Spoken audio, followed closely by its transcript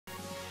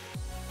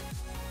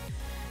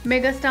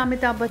Megastar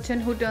Amitabh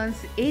Bachchan, who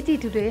turns 80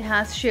 today,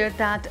 has shared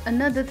that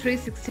another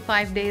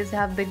 365 days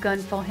have begun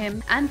for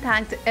him and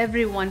thanked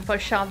everyone for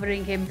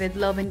showering him with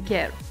love and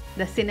care.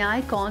 The cine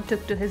icon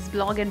took to his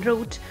blog and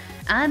wrote,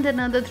 "And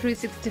another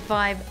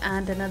 365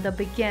 and another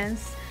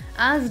begins,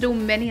 as do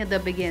many other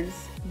begins.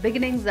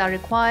 Beginnings are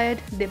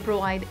required, they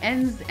provide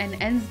ends, and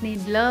ends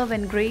need love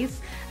and grace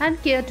and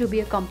care to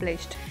be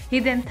accomplished." He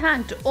then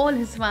thanked all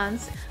his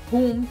fans,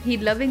 whom he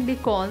lovingly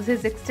calls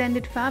his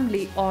extended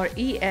family or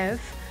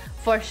EF,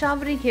 for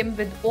showering him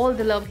with all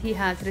the love he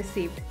has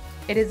received.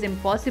 "It is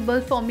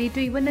impossible for me to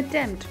even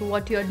attempt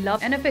what your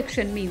love and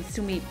affection means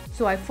to me.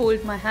 So I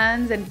fold my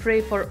hands and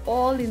pray for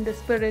all in the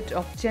spirit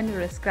of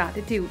generous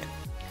gratitude."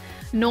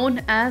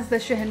 Known as the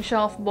Shahanshah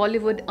of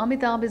Bollywood,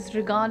 Amitabh is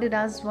regarded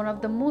as one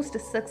of the most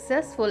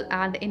successful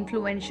and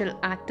influential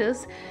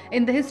actors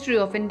in the history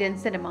of Indian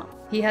cinema.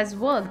 He has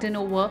worked in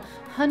over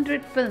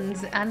 100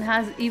 films and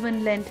has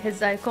even lent his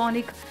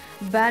iconic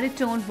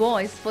baritone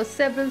voice for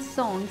several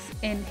songs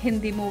in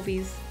Hindi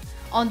movies.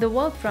 On the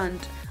work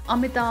front,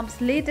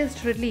 Amitabh's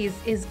latest release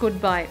is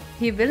Goodbye.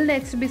 He will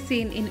next be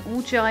seen in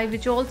Unchai,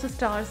 which also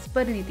stars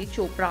Pariniti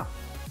Chopra.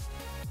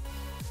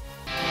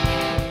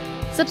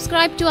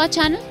 Subscribe to our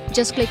channel.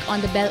 Just click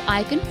on the bell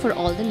icon for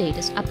all the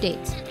latest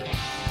updates.